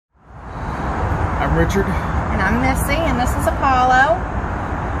I'm Richard. And I'm Missy, and this is Apollo.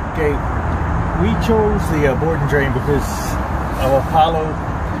 Okay, we chose the board and train because of Apollo.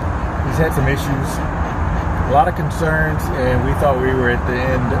 He's had some issues, a lot of concerns, and we thought we were at the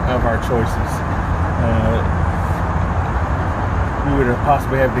end of our choices. We would have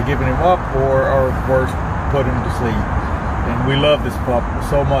possibly have to given him up, or worse, put him to sleep. And we love this pup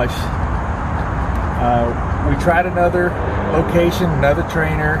so much. We tried another location, another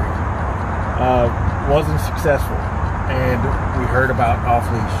trainer. Wasn't successful, and we heard about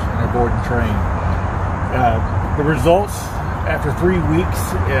Off-Leash and a board and train. The results after 3 weeks,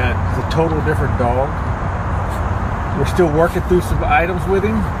 is a total different dog. We're still working through some items with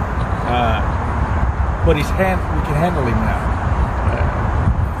him, but we can handle him now.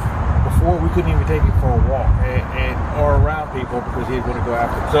 Before we couldn't even take him for a walk or around people because he'd want to go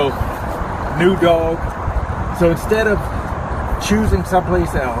after him. So new dog. So instead of choosing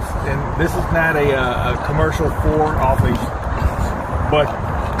someplace else, and this is not a commercial for Off-Leash, but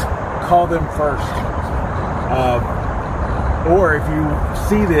call them first. Or if you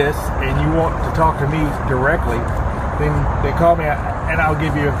see this and you want to talk to me directly, then call me and I'll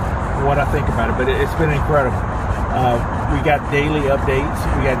give you what I think about it. But it's been incredible. We got daily updates,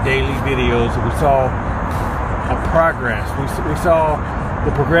 we got daily videos, we saw a progress. We saw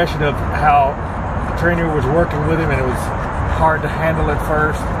the progression of how the trainer was working with him, and it was hard to handle at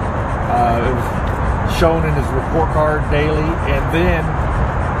first. It was shown in his report card daily, and then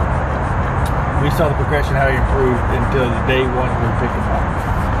we saw the progression, how he improved until the day one we picked him up.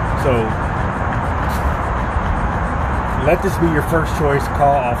 So let this be your first choice.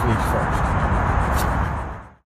 Call Off-Leash first.